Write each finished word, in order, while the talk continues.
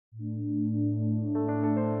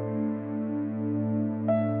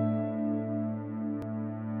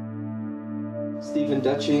Stephen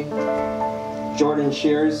Duchy, Jordan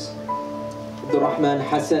Shears, Abdurrahman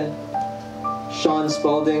Hassan, Sean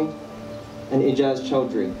Spalding, and Ijaz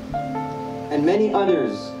Chowdhury, and many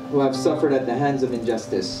others who have suffered at the hands of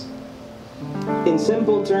injustice. In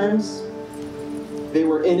simple terms, they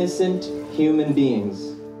were innocent human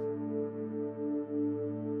beings.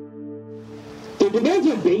 Their demands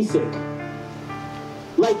are basic.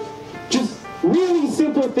 Like, just really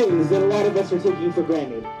simple things that a lot of us are taking for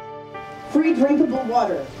granted. Free drinkable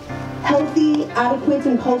water, healthy, adequate,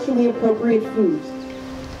 and culturally appropriate foods,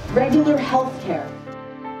 regular health care.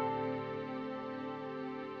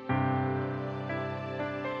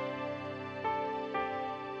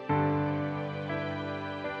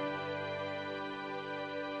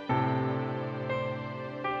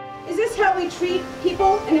 Is this how we treat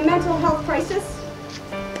people in a mental health crisis?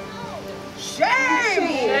 Shame!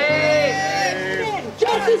 Shame!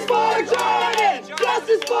 Justice for Jordan!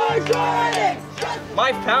 Justice for Jordan!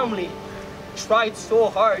 My family tried so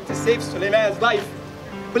hard to save Soleiman's life.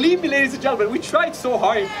 Believe me, ladies and gentlemen, we tried so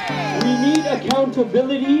hard. We need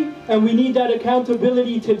accountability, and we need that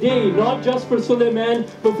accountability today, not just for Soleiman,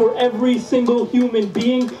 but for every single human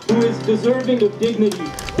being who is deserving of dignity.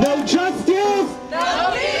 No justice!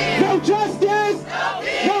 No peace! No justice! No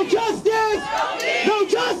peace! No justice! No peace! No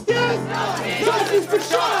justice! No peace! Justice for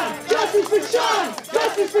Sean! Justice for Sean!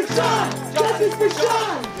 Justice for Sean! Justice for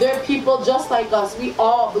Sean! They're people just like us. We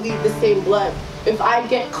all bleed the same blood. If I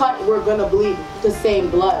get cut, we're gonna bleed the same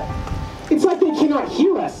blood. It's like they cannot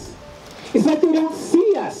hear us. It's like they don't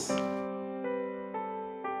see us.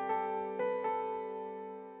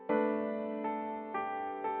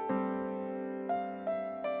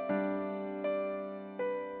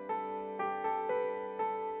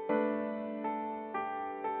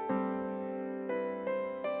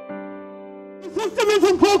 The system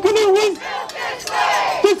isn't broken, it was.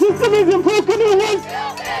 The system isn't broken, it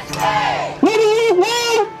was.